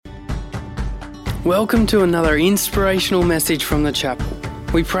Welcome to another inspirational message from the chapel.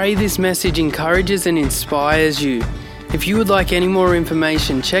 We pray this message encourages and inspires you. If you would like any more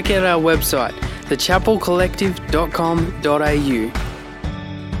information, check out our website,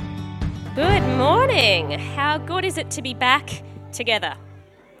 thechapelcollective.com.au. Good morning. How good is it to be back together?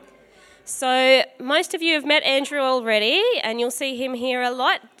 So most of you have met Andrew already, and you'll see him here a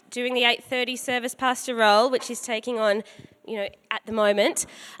lot doing the 8:30 service pastor role, which he's taking on, at the moment.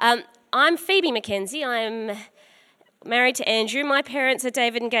 I'm Phoebe Mackenzie. I'm married to Andrew. My parents are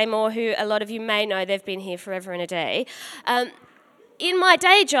David and Gay Moore, who a lot of you may know. They've been here forever and a day. In my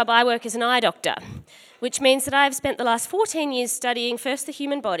day job, I work as an eye doctor, which means that I've spent the last 14 years studying first the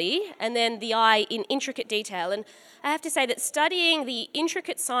human body and then the eye in intricate detail. And I have to say that studying the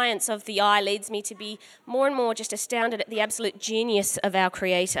intricate science of the eye leads me to be more and more just astounded at the absolute genius of our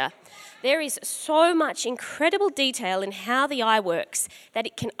Creator. There is so much incredible detail in how the eye works that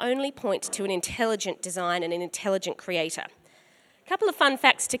it can only point to an intelligent design and an intelligent Creator. A couple of fun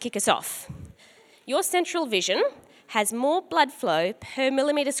facts to kick us off. Your central vision has more blood flow per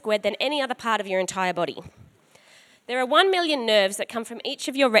millimetre squared than any other part of your entire body. There are 1 million nerves that come from each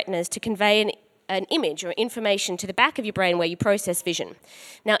of your retinas to convey an image or information to the back of your brain where you process vision.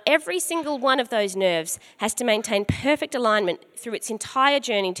 Now, every single one of those nerves has to maintain perfect alignment through its entire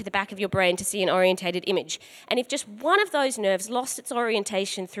journey to the back of your brain to see an orientated image. And if just one of those nerves lost its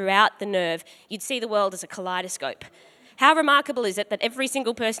orientation throughout the nerve, you'd see the world as a kaleidoscope. How remarkable is it that every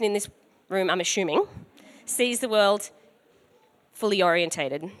single person in this room, I'm assuming, sees the world fully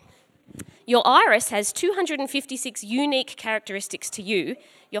orientated? Your iris has 256 unique characteristics to you.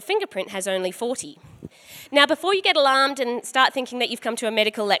 Your fingerprint has only 40. Now, before you get alarmed and start thinking that you've come to a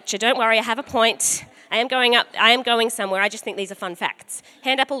medical lecture, don't worry, I have a point. I am going somewhere. I just think these are fun facts.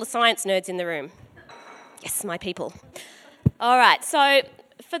 Hand up all the science nerds in the room. Yes, my people. All right, so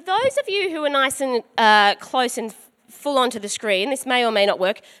for those of you who are nice and close and full onto the screen, this may or may not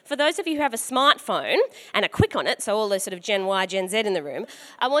work. For those of you who have a smartphone and are quick on it, so all those sort of Gen Y, Gen Z in the room,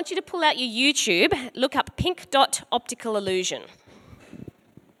 I want you to pull out your YouTube, look up pink dot optical illusion.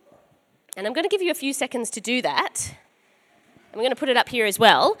 And I'm going to give you a few seconds to do that. I'm going to put it up here as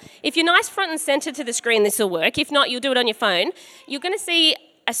well. If you're nice front and centre to the screen, this will work. If not, you'll do it on your phone. You're going to see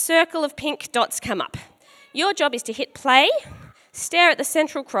a circle of pink dots come up. Your job is to hit play, stare at the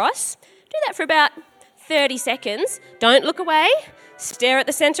central cross, do that for about 30 seconds. Don't look away, stare at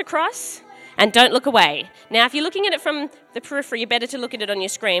the centre cross, and don't look away. Now, if you're looking at it from the periphery, you're better to look at it on your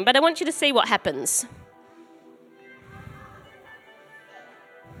screen, but I want you to see what happens.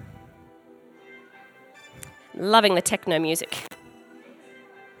 Loving the techno music.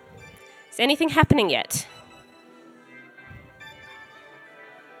 Is anything happening yet?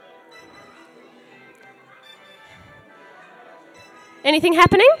 Anything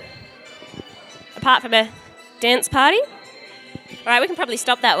happening? Apart from a dance party? All right, we can probably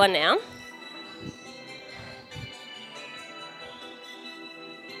stop that one now.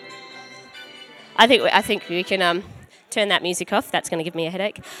 I think we can turn that music off. That's going to give me a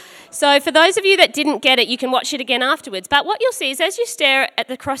headache. So for those of you that didn't get it, you can watch it again afterwards. But what you'll see is as you stare at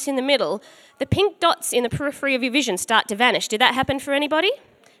the cross in the middle, the pink dots in the periphery of your vision start to vanish. Did that happen for anybody?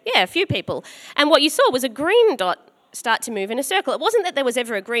 Yeah, a few people. And what you saw was a green dot start to move in a circle. It wasn't that there was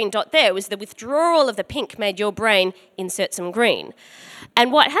ever a green dot there. It was the withdrawal of the pink made your brain insert some green.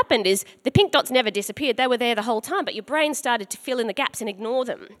 And what happened is the pink dots never disappeared. They were there the whole time, but your brain started to fill in the gaps and ignore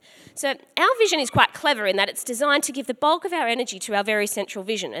them. So our vision is quite clever in that it's designed to give the bulk of our energy to our very central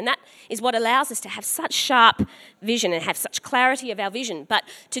vision, and that is what allows us to have such sharp vision and have such clarity of our vision. But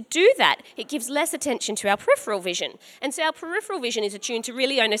to do that, it gives less attention to our peripheral vision. And so our peripheral vision is attuned to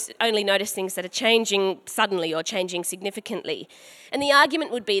really only notice things that are changing suddenly or changing significantly. And the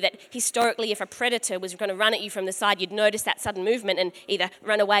argument would be that historically, if a predator was going to run at you from the side, you'd notice that sudden movement and either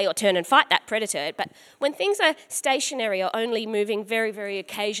run away or turn and fight that predator. But when things are stationary or only moving very, very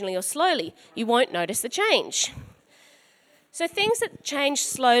occasionally or slowly, you won't notice the change. So things that change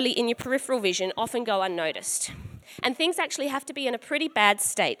slowly in your peripheral vision often go unnoticed. And things actually have to be in a pretty bad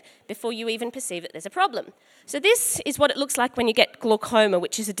state before you even perceive that there's a problem. So this is what it looks like when you get glaucoma,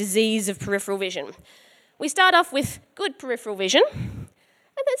 which is a disease of peripheral vision. We start off with good peripheral vision, and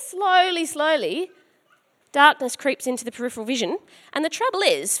then slowly, darkness creeps into the peripheral vision. And the trouble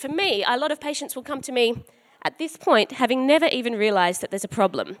is, for me, a lot of patients will come to me at this point having never even realised that there's a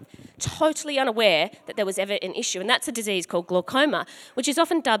problem, totally unaware that there was ever an issue. And that's a disease called glaucoma, which is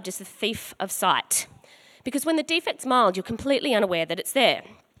often dubbed as the thief of sight. Because when the defect's mild, you're completely unaware that it's there.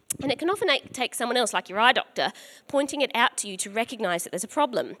 And it can often take someone else, like your eye doctor, pointing it out to you to recognise that there's a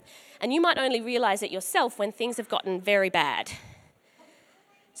problem. And you might only realise it yourself when things have gotten very bad.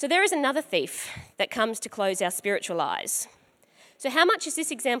 So there is another thief that comes to close our spiritual eyes. So how much is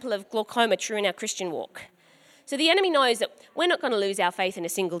this example of glaucoma true in our Christian walk? So the enemy knows that we're not going to lose our faith in a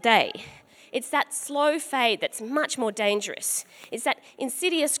single day. It's that slow fade that's much more dangerous. It's that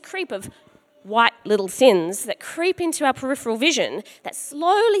insidious creep of white little sins that creep into our peripheral vision that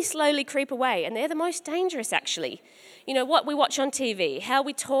slowly creep away. And they're the most dangerous, actually. You know, what we watch on TV, how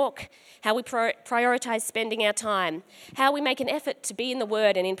we talk, how we prioritise spending our time, how we make an effort to be in the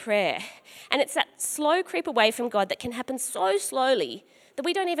Word and in prayer. And it's that slow creep away from God that can happen so slowly that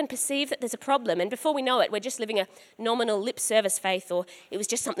we don't even perceive that there's a problem. And before we know it, we're just living a nominal lip service faith, or it was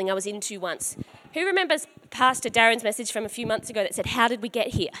just something I was into once. Who remembers Pastor Darren's message from a few months ago that said, how did we get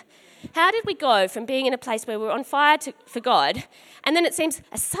here? How did we go from being in a place where we're on fire for God, and then it seems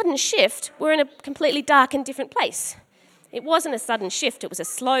a sudden shift, we're in a completely dark and different place? It wasn't a sudden shift, it was a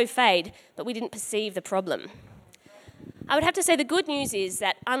slow fade, but we didn't perceive the problem. I would have to say the good news is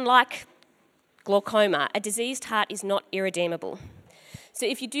that unlike glaucoma, a diseased heart is not irredeemable. So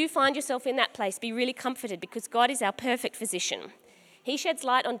if you do find yourself in that place, be really comforted because God is our perfect physician. He sheds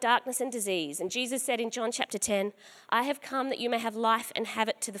light on darkness and disease. And Jesus said in John chapter 10, I have come that you may have life and have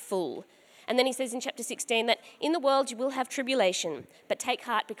it to the full. And then he says in chapter 16 that in the world you will have tribulation, but take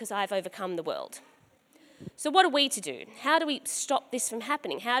heart because I have overcome the world. So what are we to do? How do we stop this from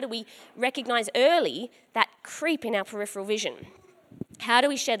happening? How do we recognise early that creep in our peripheral vision? How do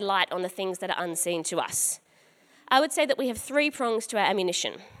we shed light on the things that are unseen to us? I would say that we have 3 prongs to our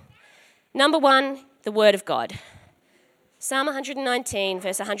ammunition. Number 1, the Word of God. Psalm 119,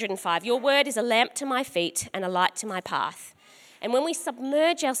 verse 105, your word is a lamp to my feet and a light to my path. And when we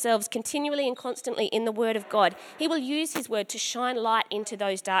submerge ourselves continually and constantly in the Word of God, He will use His Word to shine light into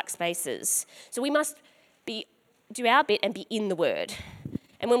those dark spaces. So we must do our bit and be in the Word.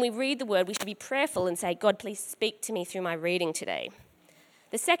 And when we read the Word, we should be prayerful and say, God, please speak to me through my reading today.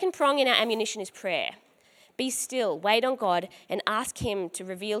 The second prong in our ammunition is prayer. Be still, wait on God, and ask Him to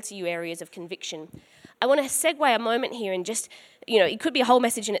reveal to you areas of conviction. I want to segue a moment here and just, it could be a whole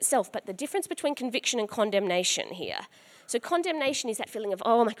message in itself, but the difference between conviction and condemnation here. So condemnation is that feeling of,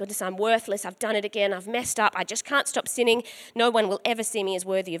 oh my goodness, I'm worthless, I've done it again, I've messed up, I just can't stop sinning, no one will ever see me as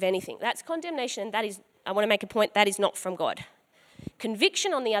worthy of anything. That's condemnation, and that is, I want to make a point, that is not from God.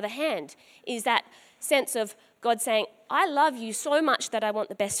 Conviction, on the other hand, is that sense of God saying, I love you so much that I want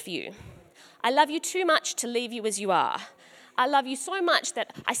the best for you. I love you too much to leave you as you are. I love you so much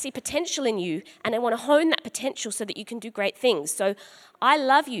that I see potential in you and I want to hone that potential so that you can do great things. So I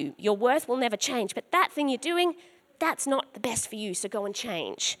love you. Your worth will never change. But that thing you're doing, that's not the best for you, so go and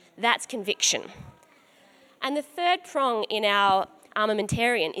change. That's conviction. And the third prong in our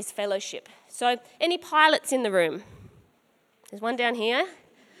armamentarium is fellowship. So any pilots in the room? There's one down here.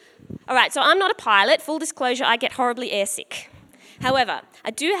 All right, so I'm not a pilot. Full disclosure, I get horribly airsick. However,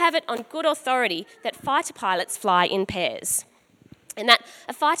 I do have it on good authority that fighter pilots fly in pairs. And that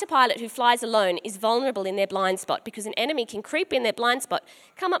a fighter pilot who flies alone is vulnerable in their blind spot because an enemy can creep in their blind spot,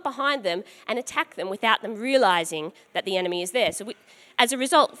 come up behind them and attack them without them realising that the enemy is there. So as a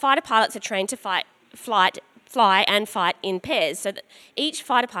result, fighter pilots are trained to fly and fight in pairs so that each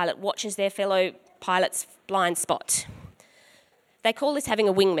fighter pilot watches their fellow pilot's blind spot. They call this having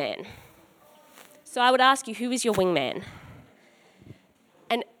a wingman. So I would ask you, who is your wingman?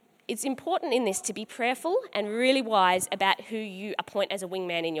 And it's important in this to be prayerful and really wise about who you appoint as a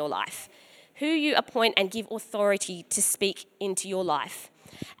wingman in your life, who you appoint and give authority to speak into your life.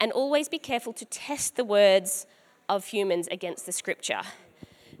 And always be careful to test the words of humans against the scripture,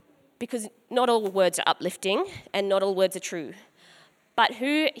 because not all words are uplifting and not all words are true. But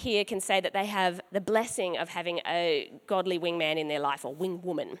who here can say that they have the blessing of having a godly wingman in their life or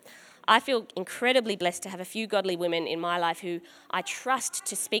wingwoman? I feel incredibly blessed to have a few godly women in my life who I trust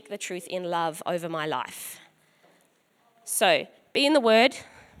to speak the truth in love over my life. So, be in the Word,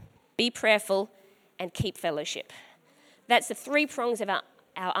 be prayerful, and keep fellowship. That's the 3 prongs of our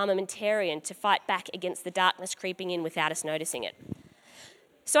armamentarium to fight back against the darkness creeping in without us noticing it.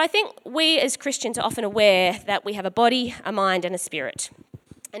 So I think we as Christians are often aware that we have a body, a mind, and a spirit.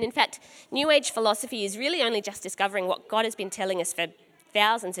 And in fact, New Age philosophy is really only just discovering what God has been telling us for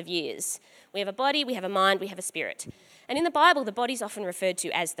thousands of years. We have a body, we have a mind, we have a spirit. And in the Bible, the body is often referred to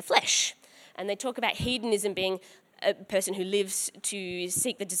as the flesh. And they talk about hedonism being a person who lives to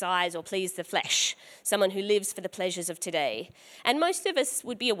seek the desires or please the flesh, someone who lives for the pleasures of today. And most of us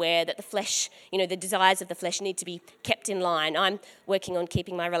would be aware that the flesh, the desires of the flesh need to be kept in line. I'm working on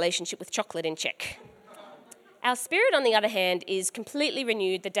keeping my relationship with chocolate in check. Our spirit, on the other hand, is completely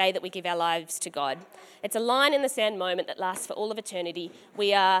renewed the day that we give our lives to God. It's a line in the sand moment that lasts for all of eternity.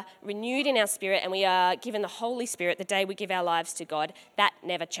 We are renewed in our spirit and we are given the Holy Spirit the day we give our lives to God. That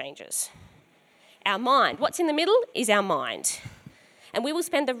never changes. Our mind, what's in the middle is our mind. And we will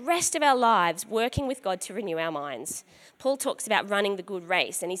spend the rest of our lives working with God to renew our minds. Paul talks about running the good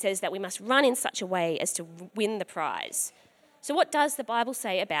race, and he says that we must run in such a way as to win the prize. So what does the Bible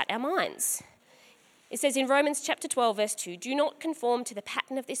say about our minds? It says in Romans chapter 12, verse 2, "Do not conform to the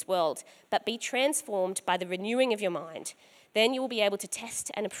pattern of this world, but be transformed by the renewing of your mind. Then you will be able to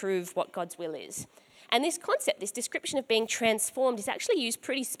test and approve what God's will is." And this concept, this description of being transformed, is actually used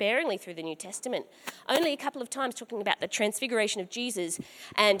pretty sparingly through the New Testament. Only a couple of times talking about the transfiguration of Jesus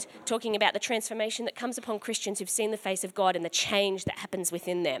and talking about the transformation that comes upon Christians who've seen the face of God and the change that happens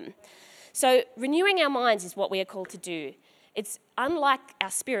within them. So renewing our minds is what we are called to do. It's unlike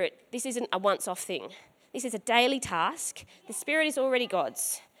our spirit. This isn't a once-off thing. This is a daily task. The spirit is already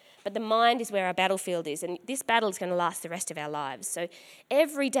God's, but the mind is where our battlefield is, and this battle is going to last the rest of our lives. So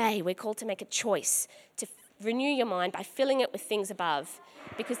every day we're called to make a choice to renew your mind by filling it with things above,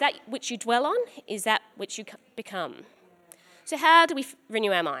 because that which you dwell on is that which you become. So how do we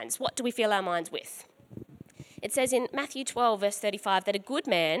renew our minds? What do we fill our minds with? It says in Matthew 12, verse 35, that a good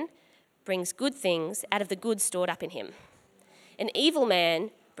man brings good things out of the good stored up in him. An evil man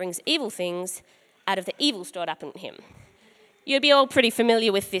brings evil things out of the evil stored up in him. You'd be all pretty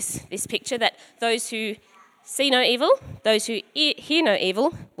familiar with this picture, that those who see no evil, those who hear no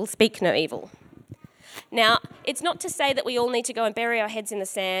evil, will speak no evil. Now, it's not to say that we all need to go and bury our heads in the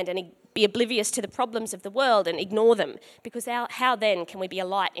sand and be oblivious to the problems of the world and ignore them, because how then can we be a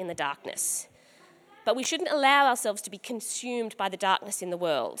light in the darkness? But we shouldn't allow ourselves to be consumed by the darkness in the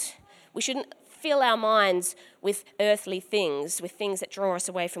world. We shouldn't fill our minds with earthly things, with things that draw us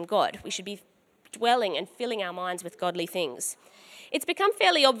away from God. We should be dwelling and filling our minds with godly things. It's become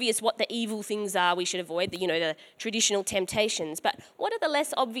fairly obvious what the evil things are we should avoid, the traditional temptations, but what are the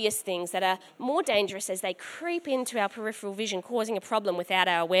less obvious things that are more dangerous as they creep into our peripheral vision, causing a problem without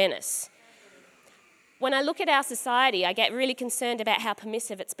our awareness? When I look at our society, I get really concerned about how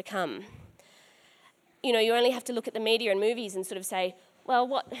permissive it's become. You only have to look at the media and movies and sort of say,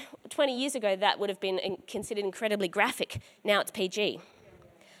 well, 20 years ago that would have been considered incredibly graphic. Now it's PG.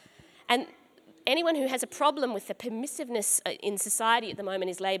 And anyone who has a problem with the permissiveness in society at the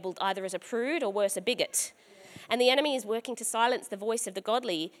moment is labelled either as a prude or worse, a bigot. And the enemy is working to silence the voice of the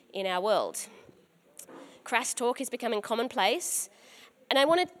godly in our world. Crass talk is becoming commonplace. And I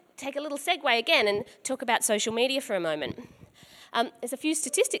want to take a little segue again and talk about social media for a moment. There's a few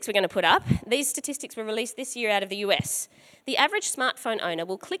statistics we're going to put up. These statistics were released this year out of the US. The average smartphone owner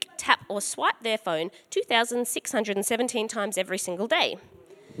will click, tap or swipe their phone 2,617 times every single day.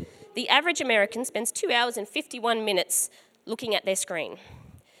 The average American spends 2 hours and 51 minutes looking at their screen.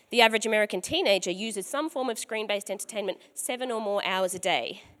 The average American teenager uses some form of screen-based entertainment 7 or more hours a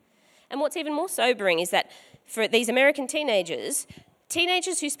day. And what's even more sobering is that for these American teenagers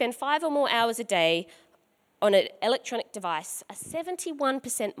who spend 5 or more hours a day on an electronic device are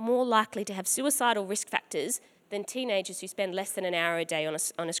 71% more likely to have suicidal risk factors than teenagers who spend less than an hour a day on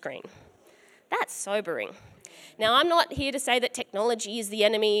a screen. That's sobering. Now, I'm not here to say that technology is the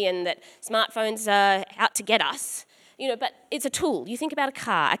enemy and that smartphones are out to get us, but it's a tool. You think about a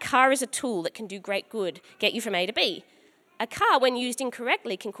car. A car is a tool that can do great good, get you from A to B. A car, when used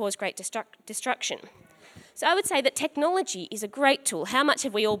incorrectly, can cause great destruction. So I would say that technology is a great tool. How much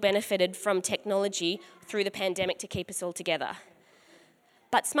have we all benefited from technology through the pandemic to keep us all together?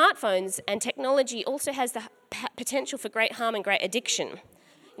 But smartphones and technology also has the potential for great harm and great addiction.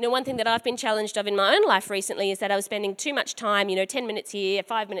 One thing that I've been challenged of in my own life recently is that I was spending too much time, 10 minutes here,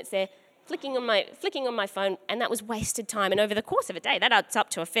 5 minutes there, flicking on my phone, and that was wasted time. And over the course of a day, that adds up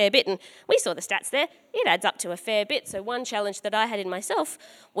to a fair bit. And we saw the stats there. It adds up to a fair bit. So one challenge that I had in myself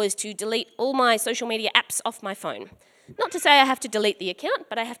was to delete all my social media apps off my phone. Not to say I have to delete the account,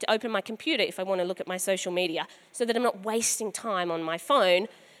 but I have to open my computer if I want to look at my social media so that I'm not wasting time on my phone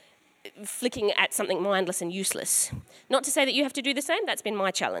flicking at something mindless and useless. Not to say that you have to do the same. That's been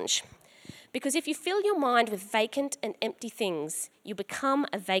my challenge. Because if you fill your mind with vacant and empty things, you become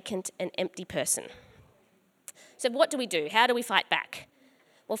a vacant and empty person. So what do we do? How do we fight back?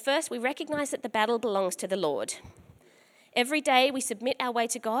 Well, first, we recognise that the battle belongs to the Lord. Every day we submit our way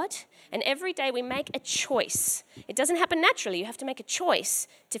to God, and every day we make a choice. It doesn't happen naturally. You have to make a choice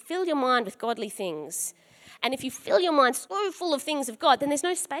to fill your mind with godly things. And if you fill your mind so full of things of God, then there's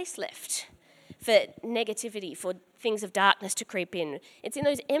no space left for negativity, for things of darkness to creep in. It's in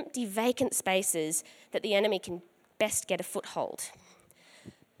those empty, vacant spaces that the enemy can best get a foothold.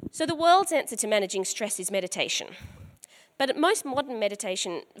 So So the world's answer to managing stress is meditation. But most modern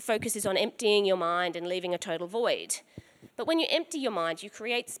meditation focuses on emptying your mind and leaving a total void. But when you empty your mind, you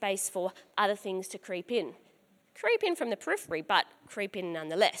create space for other things to creep in. Creep in from the periphery, but creep in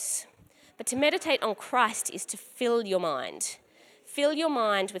nonetheless. But to meditate on Christ is to fill your mind. Fill your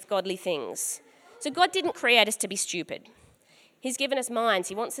mind with godly things. So God didn't create us to be stupid. He's given us minds.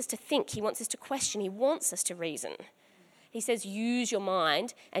 He wants us to think. He wants us to question. He wants us to reason. He says use your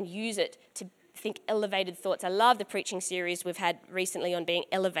mind and use it to think elevated thoughts. I love the preaching series we've had recently on being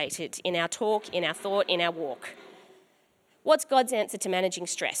elevated in our talk, in our thought, in our walk. What's God's answer to managing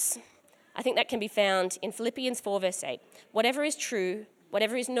stress? I think that can be found in Philippians 4 verse 8. Whatever is true,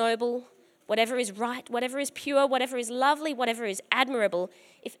 whatever is noble, whatever is right, whatever is pure, whatever is lovely, whatever is admirable,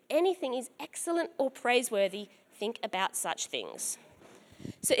 if anything is excellent or praiseworthy, think about such things.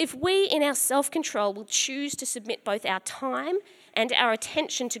 So if we in our self-control will choose to submit both our time and our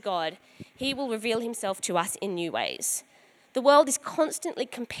attention to God, he will reveal himself to us in new ways. The world is constantly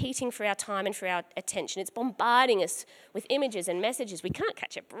competing for our time and for our attention. It's bombarding us with images and messages. We can't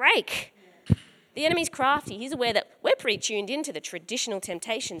catch a break. The enemy's crafty. He's aware that we're pretty tuned into the traditional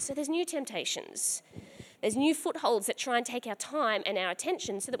temptations, so there's new temptations. There's new footholds that try and take our time and our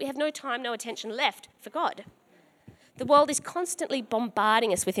attention so that we have no time, no attention left for God. The world is constantly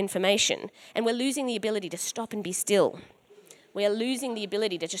bombarding us with information, and we're losing the ability to stop and be still. We are losing the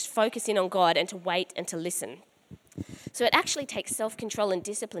ability to just focus in on God and to wait and to listen. So it actually takes self-control and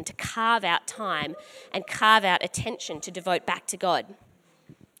discipline to carve out time and carve out attention to devote back to God.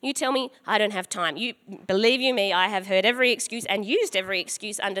 You tell me I don't have time. Believe you me, I have heard every excuse and used every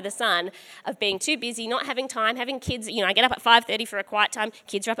excuse under the sun of being too busy, not having time, having kids. I get up at 5:30 for a quiet time.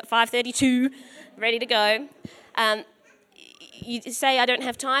 Kids are up at 5:32, ready to go. You say I don't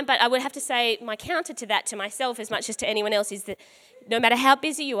have time, but I would have to say my counter to that to myself as much as to anyone else is that no matter how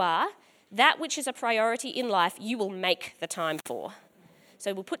busy you are, that which is a priority in life, you will make the time for.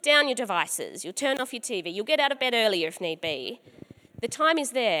 So we'll put down your devices, you'll turn off your TV, you'll get out of bed earlier if need be. The time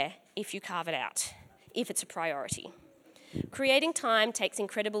is there if you carve it out, if it's a priority. Creating time takes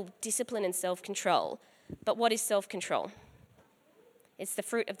incredible discipline and self-control. But what is self-control? It's the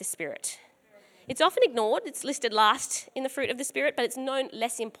fruit of the Spirit. It's often ignored. It's listed last in the fruit of the Spirit, but it's no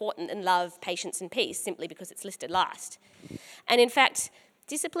less important than love, patience, and peace simply because it's listed last. And in fact,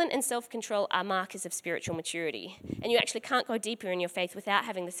 discipline and self-control are markers of spiritual maturity. And you actually can't go deeper in your faith without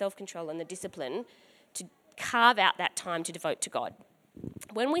having the self-control and the discipline to carve out that time to devote to God.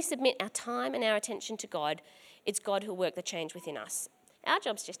 When we submit our time and our attention to God, it's God who'll work the change within us. Our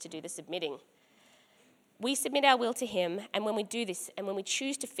job's just to do the submitting. We submit our will to him, and when we do this, and when we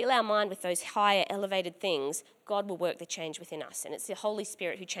choose to fill our mind with those higher, elevated things, God will work the change within us. And it's the Holy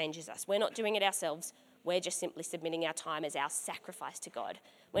Spirit who changes us. We're not doing it ourselves. We're just simply submitting our time as our sacrifice to God.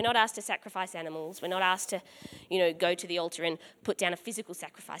 We're not asked to sacrifice animals. We're not asked to, go to the altar and put down a physical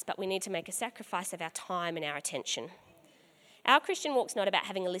sacrifice, but we need to make a sacrifice of our time and our attention. Our Christian walk's not about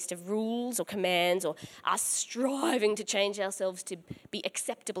having a list of rules or commands or us striving to change ourselves to be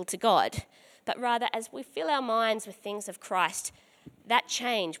acceptable to God, but rather as we fill our minds with things of Christ, that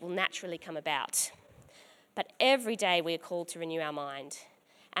change will naturally come about. But every day we are called to renew our mind.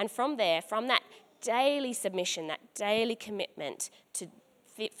 And from there, from that daily submission, that daily commitment to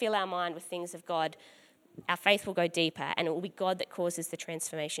fill our mind with things of God, our faith will go deeper and it will be God that causes the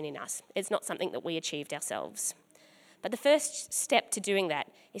transformation in us. It's not something that we achieved ourselves. But the first step to doing that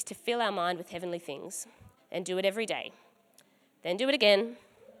is to fill our mind with heavenly things and do it every day. Then do it again.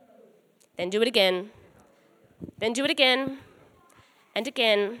 Then do it again. Then do it again. And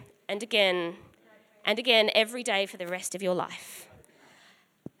again. And again. And again every day for the rest of your life.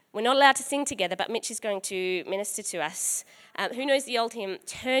 We're not allowed to sing together, but Mitch is going to minister to us. Who knows the old hymn,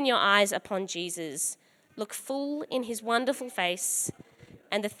 "Turn your eyes upon Jesus, look full in his wonderful face,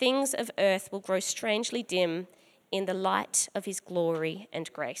 and the things of earth will grow strangely dim in the light of his glory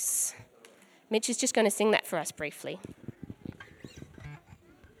and grace." Mitch is just going to sing that for us briefly.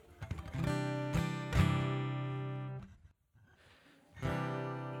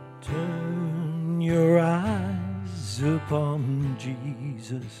 Turn your eyes upon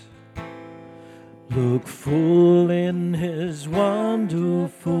Jesus, look full in his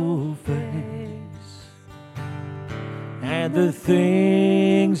wonderful face, and the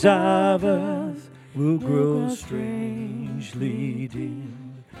things of earth will grow strangely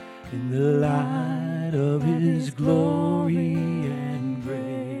dim in the light of his glory and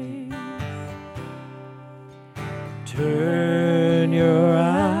grace. Turn your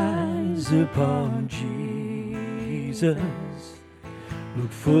eyes upon Jesus,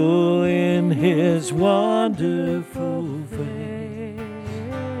 look full in his wonderful face,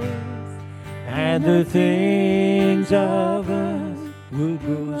 and the things of earth will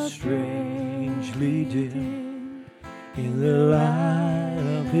grow strangely dim in the light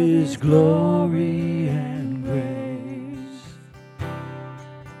of His glory and grace.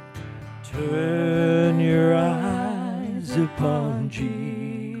 Turn your eyes upon Jesus,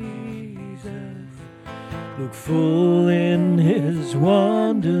 look full in His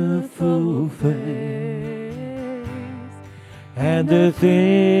wonderful face, and the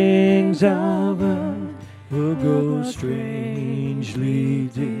things of earth will grow strangely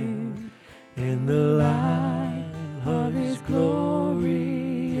dim in the light of His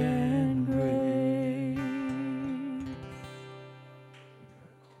glory and grace.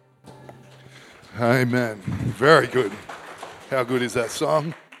 Amen. Very good. How good is that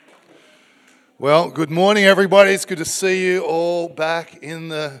song? Well, good morning, everybody. It's good to see you all back in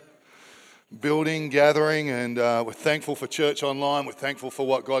the building, gathering, and we're thankful for Church Online. We're thankful for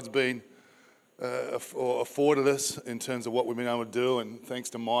what God's been afforded us in terms of what we've been able to do, and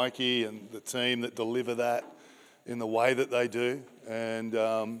thanks to Mikey and the team that deliver that in the way that they do, and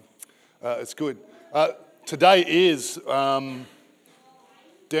it's good. Today is Dan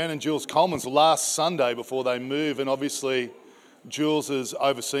and Jules Coleman's last Sunday before they move, and obviously Jules has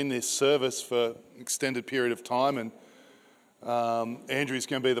overseen this service for an extended period of time, and Andrew's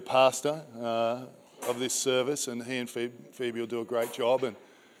going to be the pastor of this service, and he and Phoebe will do a great job. And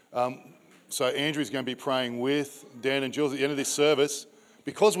so Andrew's going to be praying with Dan and Jules at the end of this service.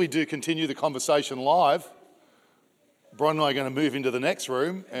 Because we do continue the conversation live, Brian and I are going to move into the next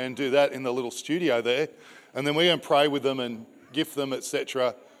room and do that in the little studio there, and then we're going to pray with them and gift them,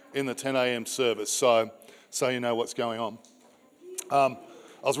 etc., in the 10 a.m. service. So you know what's going on. I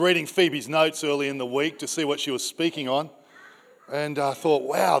was reading Phoebe's notes early in the week to see what she was speaking on. And I thought,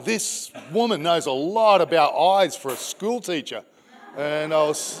 wow, this woman knows a lot about eyes for a school teacher. And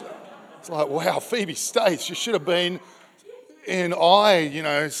it's like, wow, Phoebe Stace, you should have been in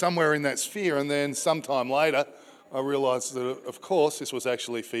eye, somewhere in that sphere. And then sometime later, I realised that, of course, this was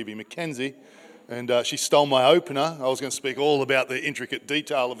actually Phoebe Mackenzie. And she stole my opener. I was going to speak all about the intricate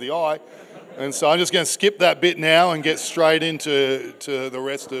detail of the eye. And so I'm just going to skip that bit now and get straight into the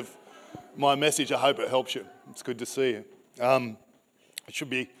rest of my message. I hope it helps you. It's good to see you. I should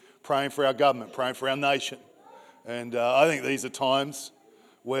be praying for our government, praying for our nation. And I think these are times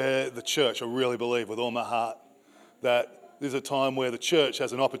where the church, I really believe with all my heart, that there's a time where the church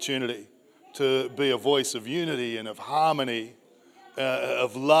has an opportunity to be a voice of unity and of harmony,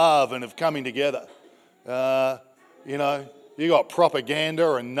 of love and of coming together. You got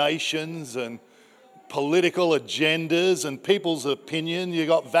propaganda and nations and political agendas and people's opinion. You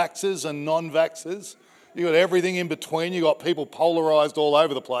got vaxxers and non-vaxxers. You got everything in between. You got people polarised all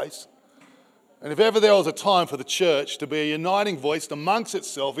over the place. And if ever there was a time for the church to be a uniting voice amongst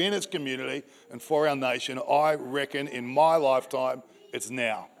itself, in its community and for our nation, I reckon in my lifetime it's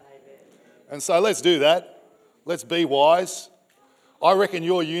now. And so let's do that. Let's be wise. I reckon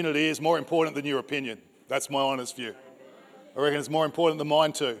your unity is more important than your opinion. That's my honest view. I reckon it's more important than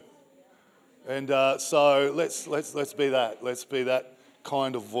mine too. And so let's be that. Let's be that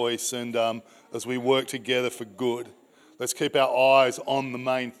kind of voice. And as we work together for good, let's keep our eyes on the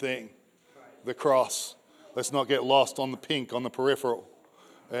main thing, the cross. Let's not get lost on the pink, on the peripheral.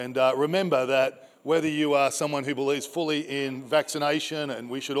 And remember that whether you are someone who believes fully in vaccination and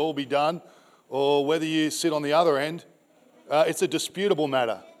we should all be done, or whether you sit on the other end, it's a disputable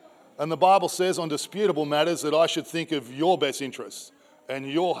matter. And the Bible says on disputable matters that I should think of your best interests and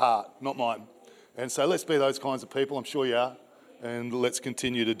your heart, not mine. And so let's be those kinds of people. I'm sure you are. And let's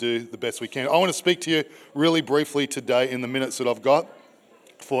continue to do the best we can. I want to speak to you really briefly today in the minutes that I've got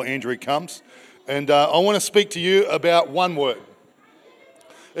before Andrew comes. And I want to speak to you about one word.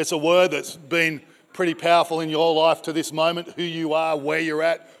 It's a word that's been pretty powerful in your life to this moment. Who you are, where you're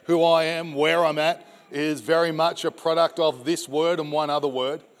at, who I am, where I'm at is very much a product of this word and one other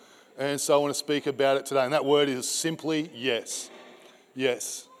word. And so I want to speak about it today. And that word is simply yes.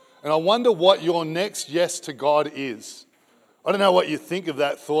 Yes. And I wonder what your next yes to God is. I don't know what you think of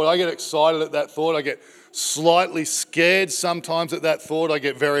that thought. I get excited at that thought. I get slightly scared sometimes at that thought. I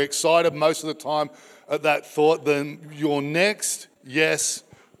get very excited most of the time at that thought. Then your next yes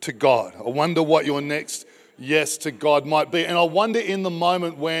to God. I wonder what your next yes to God might be. And I wonder in the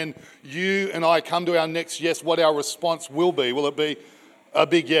moment when you and I come to our next yes, what our response will be. Will it be a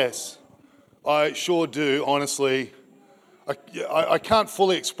big yes? I sure do, honestly. I can't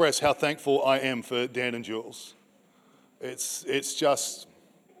fully express how thankful I am for Dan and Jules. It's just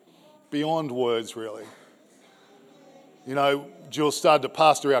beyond words, really. You know, Jules started to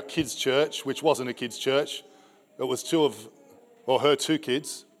pastor our kids' church, which wasn't a kids' church. It was her two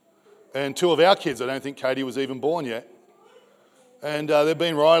kids. And 2 of our kids, I don't think Katie was even born yet. And they've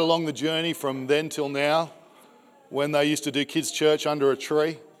been right along the journey from then till now, when they used to do kids' church under a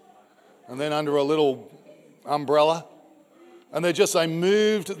tree and then under a little umbrella. And they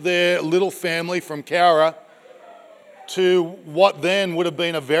moved their little family from Cowra to what then would have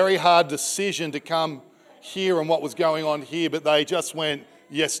been a very hard decision to come here and what was going on here, but they just went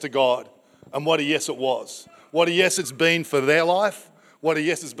yes to God. And what a yes it was. What a yes it's been for their life. What a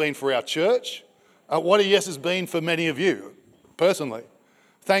yes it's been for our church. What a yes it's been for many of you, personally.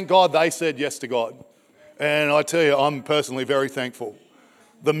 Thank God they said yes to God. And I tell you, I'm personally very thankful.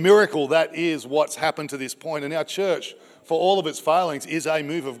 The miracle that is what's happened to this point. And our church, for all of its failings, is a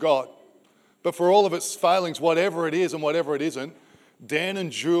move of God. But for all of its failings, whatever it is and whatever it isn't, Dan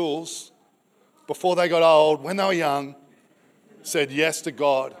and Jules, before they got old, when they were young, said yes to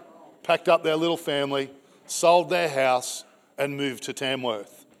God, packed up their little family, sold their house, and moved to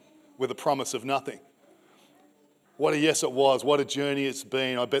Tamworth with a promise of nothing. What a yes it was. What a journey it's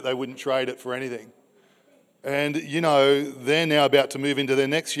been. I bet they wouldn't trade it for anything. And, they're now about to move into their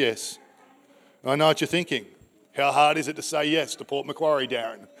next yes. I know what you're thinking. How hard is it to say yes to Port Macquarie,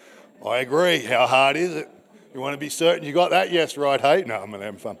 Darren? I agree. How hard is it? You want to be certain you got that yes right, hey? No, I'm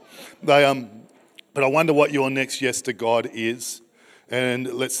having fun. But I wonder what your next yes to God is.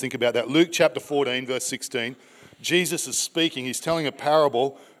 And let's think about that. Luke chapter 14, verse 16. Jesus is speaking. He's telling a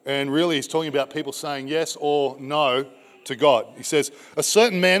parable. And really he's talking about people saying yes or no to God. He says, a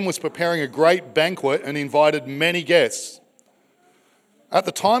certain man was preparing a great banquet and invited many guests. At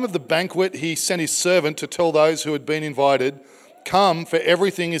the time of the banquet, he sent his servant to tell those who had been invited, come, for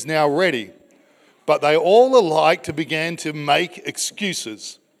everything is now ready. But they all alike began to make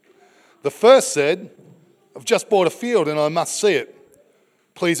excuses. The first said, I've just bought a field and I must see it.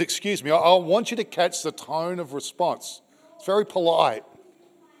 Please excuse me. I want you to catch the tone of response. It's very polite.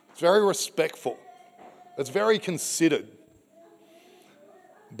 It's very respectful. It's very considered.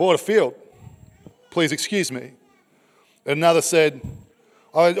 Bought a field. Please excuse me. Another said,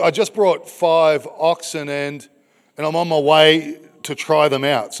 I just brought 5 oxen and I'm on my way to try them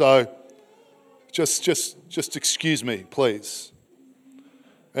out. So just excuse me, please.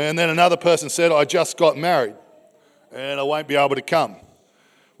 And then another person said, I just got married and I won't be able to come.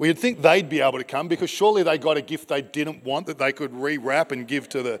 Well, you'd think they'd be able to come because surely they got a gift they didn't want that they could rewrap and give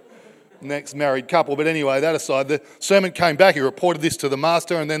to the next married couple. But anyway, that aside, the servant came back. He reported this to the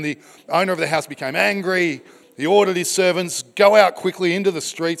master, and then the owner of the house became angry. He ordered his servants, go out quickly into the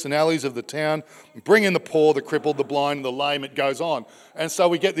streets and alleys of the town, bring in the poor, the crippled, the blind, the lame. It goes on. And so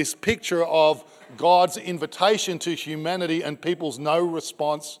we get this picture of God's invitation to humanity and people's no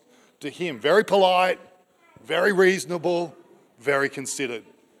response to him. Very polite, very reasonable, very considered.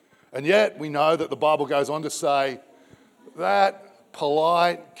 And yet we know that the Bible goes on to say that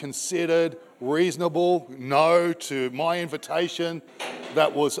polite, considered, reasonable no to my invitation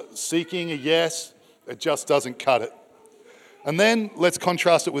that was seeking a yes, it just doesn't cut it. And then let's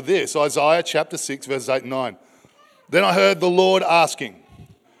contrast it with this, Isaiah chapter 6, verses 8 and 9. Then I heard the Lord asking,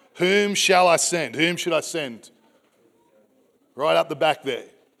 whom shall I send? Whom should I send? Right up the back there.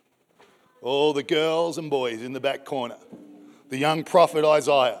 All the girls and boys in the back corner. The young prophet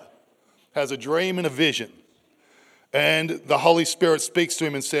Isaiah has a dream and a vision. And the Holy Spirit speaks to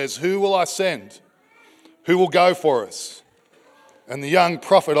him and says, who will I send? Who will go for us? And the young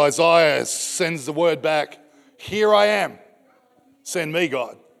prophet Isaiah sends the word back, here I am. Send me,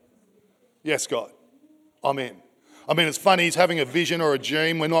 God. Yes, God. I'm in. I mean, it's funny, he's having a vision or a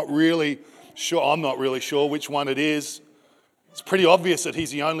dream. We're not really sure. I'm not really sure which one it is. It's pretty obvious that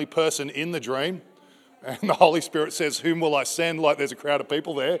he's the only person in the dream. And the Holy Spirit says, whom will I send? Like there's a crowd of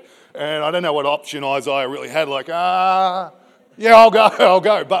people there. And I don't know what option Isaiah really had. Like, yeah, I'll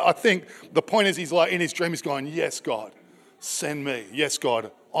go. But I think the point is he's like in his dream, he's going, yes, God, send me. Yes,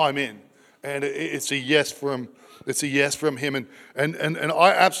 God, I'm in. And it's a yes from him. And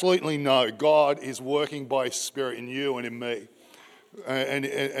I absolutely know God is working by his Spirit in you and in me.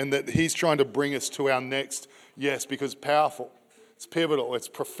 And that he's trying to bring us to our next yes, because powerful. It's pivotal. It's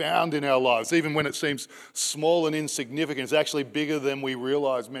profound in our lives. Even when it seems small and insignificant, it's actually bigger than we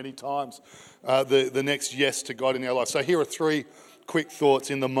realise many times, the next yes to God in our lives. So here are 3 quick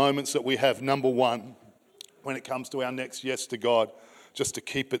thoughts in the moments that we have. Number 1, when it comes to our next yes to God, just to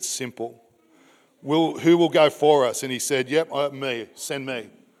keep it simple. Who will go for us? And he said, yep, me. Send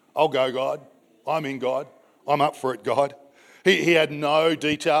me. I'll go, God. I'm in, God. I'm up for it, God. He had no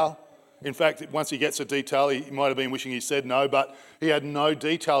detail. In fact, once he gets a detail, he might have been wishing he said no, but he had no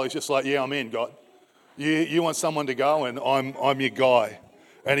detail. He's just like, yeah, I'm in, God. You want someone to go and I'm your guy.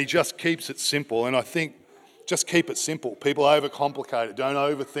 And he just keeps it simple. And I think just keep it simple. People overcomplicate it. Don't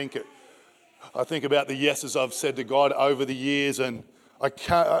overthink it. I think about the yeses I've said to God over the years, and I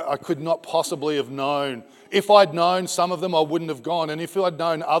could not possibly have known. If I'd known some of them, I wouldn't have gone. And if I'd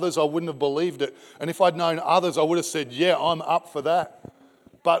known others, I wouldn't have believed it. And if I'd known others, I would have said, yeah, I'm up for that.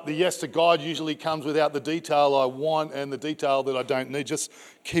 But the yes to God usually comes without the detail I want and the detail that I don't need. Just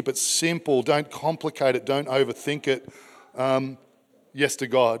keep it simple. Don't complicate it. Don't overthink it. Yes to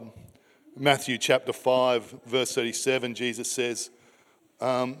God. Matthew chapter 5, verse 37, Jesus says,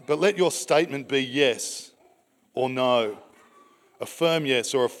 but let your statement be yes or no. A firm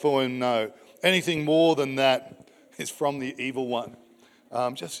yes or a firm no. Anything more than that is from the evil one.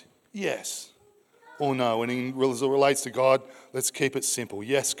 Just yes or no. And as it relates to God, let's keep it simple.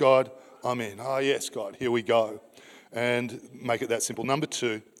 Yes, God, I'm in. Oh, yes, God, here we go. And make it that simple. Number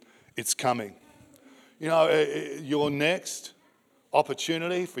 2, it's coming. You know, your next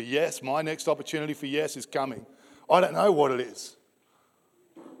opportunity for yes, my next opportunity for yes is coming. I don't know what it is.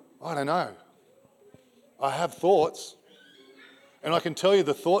 I don't know. I have thoughts. And I can tell you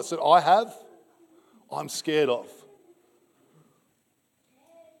the thoughts that I have, I'm scared of.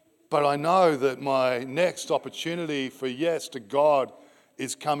 But I know that my next opportunity for yes to God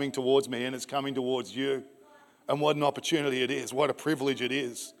is coming towards me, and it's coming towards you. And what an opportunity it is. What a privilege it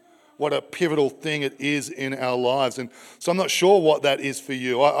is. What a pivotal thing it is in our lives. And so I'm not sure what that is for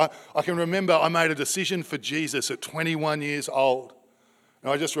you. I can remember I made a decision for Jesus at 21 years old.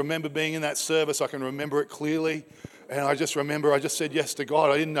 And I just remember being in that service. I can remember it clearly. And I just remember I just said yes to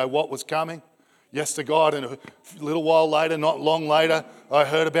God. I didn't know what was coming. Yes to God. And a little while later, not long later, I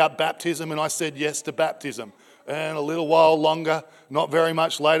heard about baptism and I said yes to baptism. And a little while longer, not very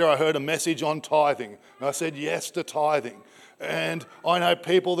much later, I heard a message on tithing. And I said yes to tithing. And I know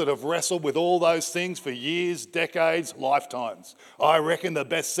people that have wrestled with all those things for years, decades, lifetimes. I reckon the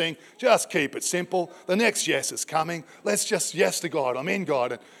best thing, just keep it simple. The next yes is coming. Let's just yes to God. I'm in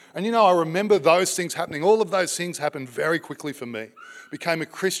God. And you know, I remember those things happening. All of those things happened very quickly for me. Became a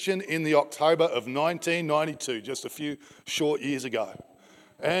Christian in the October of 1992, just a few short years ago.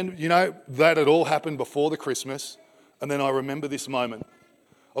 And you know, that had all happened before the Christmas. And then I remember this moment.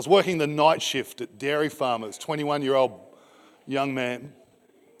 I was working the night shift at Dairy Farmers, 21-year-old young man.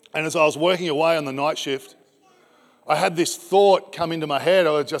 And as I was working away on the night shift, I had this thought come into my head.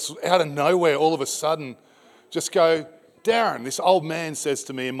 I was just out of nowhere, all of a sudden, just go, Darren, this old man says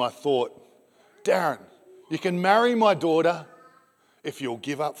to me in my thought, Darren, you can marry my daughter if you'll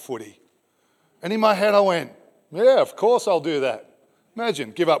give up footy. And in my head I went, yeah, of course I'll do that.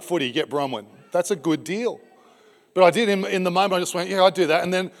 Imagine, give up footy, get Bronwyn. That's a good deal. But I did in the moment, I just went, yeah, I'd do that.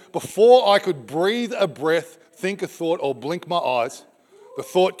 And then before I could breathe a breath, think a thought, or blink my eyes, the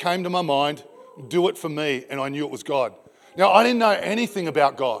thought came to my mind, do it for me, and I knew it was God. Now, I didn't know anything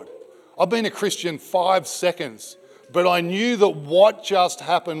about God. I've been a Christian 5 seconds, but I knew that what just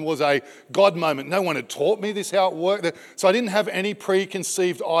happened was a God moment. No one had taught me this, how it worked. So I didn't have any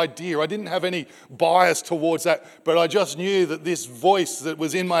preconceived idea. I didn't have any bias towards that, but I just knew that this voice that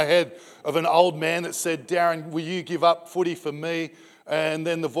was in my head of an old man that said, Darren, will you give up footy for me? And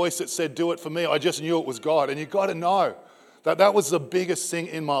then the voice that said, do it for me, I just knew it was God. And you've got to know that was the biggest thing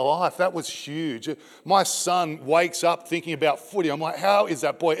in my life. That was huge. My son wakes up thinking about footy. I'm like, how is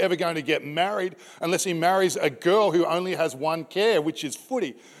that boy ever going to get married unless he marries a girl who only has one care, which is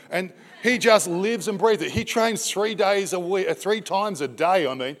footy? And he just lives and breathes it. He trains 3 days a week, 3 times a day,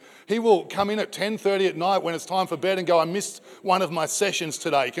 I mean. He will come in at 10:30 at night when it's time for bed and go, I missed one of my sessions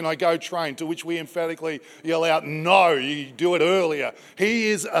today. Can I go train? To which we emphatically yell out, no, you do it earlier. He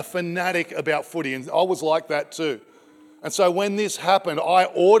is a fanatic about footy, and I was like that too. And so when this happened, I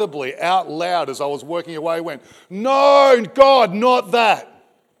audibly, out loud, as I was working away, went, no, God, not that.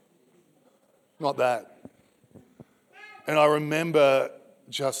 Not that. And I remember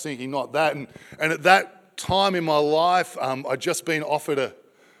just thinking, not that. And at that time in my life, I'd just been offered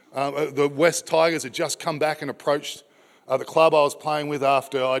the West Tigers had just come back and approached the club I was playing with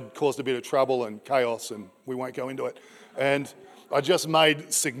after I'd caused a bit of trouble and chaos, and we won't go into it. And I just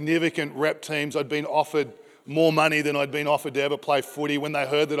made significant rep teams. I'd been offered more money than I'd been offered to ever play footy. When they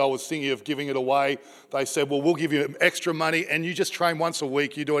heard that I was thinking of giving it away, they said, well, we'll give you extra money and you just train once a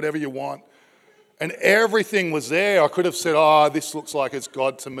week. You do whatever you want. And everything was there. I could have said, oh, this looks like it's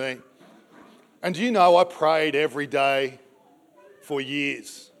God to me. And do you know, I prayed every day for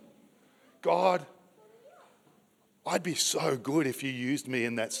years. God, I'd be so good if you used me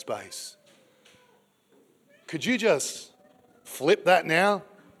in that space. Could you just flip that now?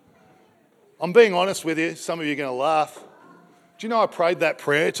 I'm being honest with you. Some of you are going to laugh. Do you know I prayed that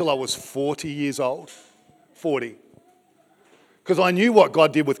prayer till I was 40 years old? 40. Because I knew what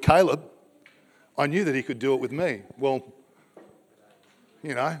God did with Caleb. I knew that he could do it with me. Well,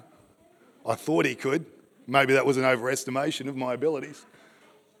 you know, I thought he could. Maybe that was an overestimation of my abilities.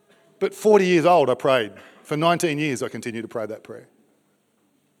 But 40 years old, I prayed. For 19 years, I continued to pray that prayer.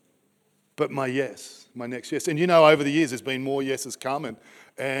 But my next yes. And over the years, there's been more yeses come.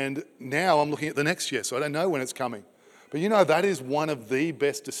 And now I'm looking at the next yes. I don't know when it's coming. But that is one of the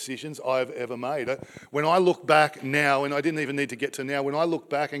best decisions I've ever made. When I look back now, and I didn't even need to get to now, when I look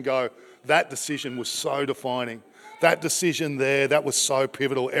back and go, that decision was so defining. That decision there, that was so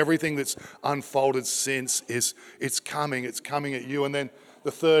pivotal. Everything that's unfolded since it's coming at you. And then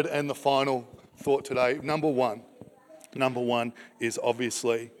the third and the final thought today, number one is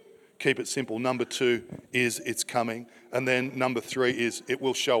obviously keep it simple. Number two is it's coming. And then number three is it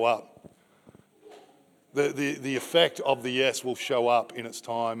will show up. The effect of the yes will show up in its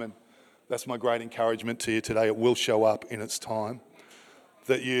time. And that's my great encouragement to you today. It will show up in its time.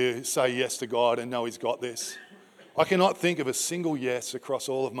 That you say yes to God and know He's got this. I cannot think of a single yes across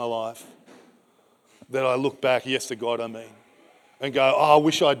all of my life that I look back, yes to God, and go,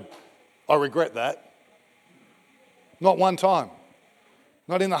 I regret that. Not one time.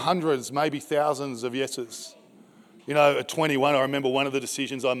 Not in the hundreds, maybe thousands of yeses. At 21, I remember one of the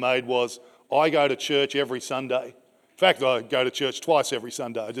decisions I made was I go to church every Sunday. In fact, I go to church twice every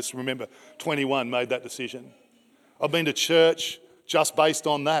Sunday. I just remember 21 made that decision. I've been to church just based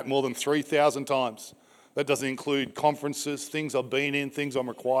on that more than 3,000 times. That doesn't include conferences, things I've been in, things I'm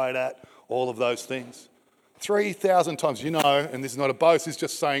required at, all of those things. 3,000 times, and this is not a boast, it's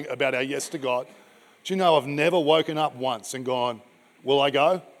just saying about our yes to God. Do you know I've never woken up once and gone, will I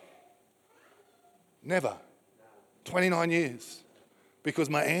go? Never. 29 years. Because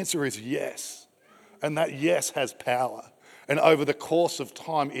my answer is yes. And that yes has power. And over the course of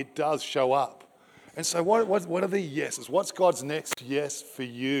time, it does show up. And so what are the yeses? What's God's next yes for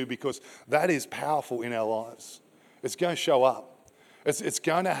you? Because that is powerful in our lives. It's going to show up. It's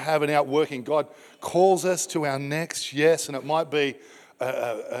going to have an outworking. God calls us to our next yes, and it might be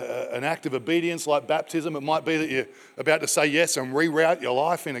an act of obedience like baptism. It might be that you're about to say yes and reroute your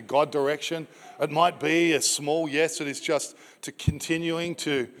life in a God direction. It might be a small yes that is just to continuing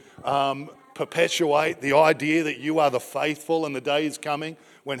to perpetuate the idea that you are the faithful and the day is coming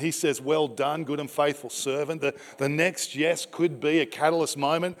when He says, well done, good and faithful servant. The next yes could be a catalyst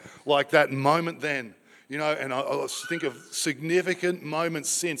moment like that moment then. And I think of significant moments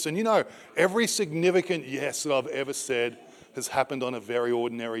since. And every significant yes that I've ever said has happened on a very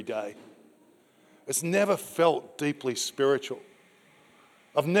ordinary day. It's never felt deeply spiritual.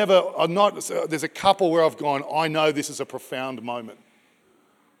 There's a couple where I've gone, I know this is a profound moment.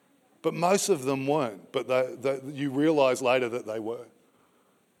 But most of them weren't. But you realise later that they were.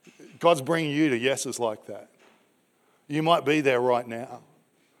 God's bringing you to yeses like that. You might be there right now.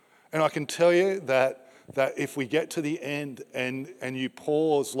 And I can tell you that if we get to the end and you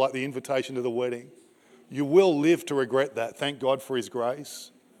pause like the invitation to the wedding, you will live to regret that. Thank God for His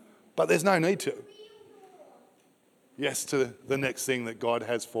grace. But there's no need to. Yes to the next thing that God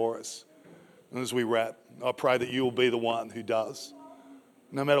has for us. And as we wrap, I pray that you will be the one who does.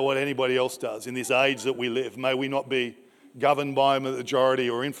 No matter what anybody else does in this age that we live, may we not be governed by a majority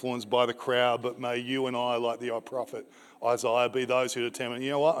or influenced by the crowd, but may you and I, like the prophet Isaiah, be those who determine, you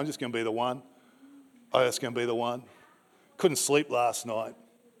know what, I'm just going to be the one. I'm just going to be the one. Couldn't sleep last night.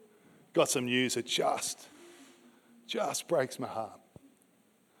 Got some news that just breaks my heart.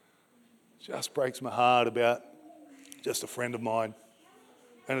 Just breaks my heart about just a friend of mine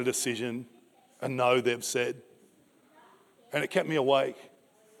and a decision, a no they've said. And it kept me awake.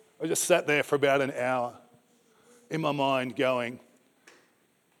 I just sat there for about an hour in my mind going,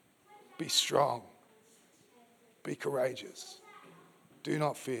 be strong, be courageous, do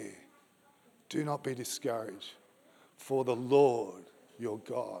not fear, do not be discouraged, for the Lord your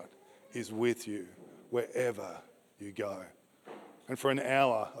God is with you wherever you go. And for an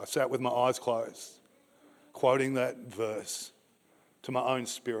hour, I sat with my eyes closed, quoting that verse to my own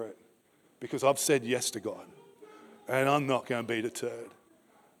spirit, because I've said yes to God, and I'm not going to be deterred.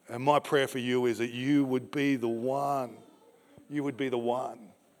 And my prayer for you is that you would be the one. You would be the one.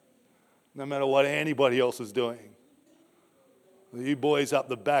 No matter what anybody else is doing. You boys up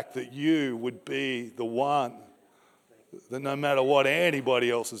the back, that you would be the one. That no matter what anybody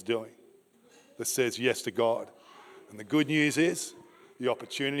else is doing, that says yes to God. And the good news is, the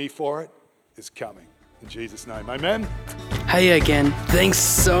opportunity for it is coming. In Jesus' name, amen. Hey again, thanks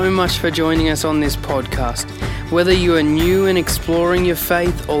so much for joining us on this podcast. Whether you are new and exploring your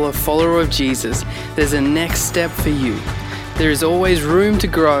faith or a follower of Jesus, there's a next step for you. There is always room to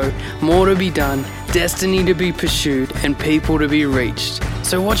grow, more to be done, destiny to be pursued, and people to be reached.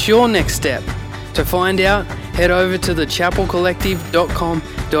 So what's your next step? To find out, head over to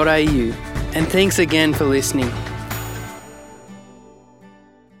thechapelcollective.com.au. And thanks again for listening.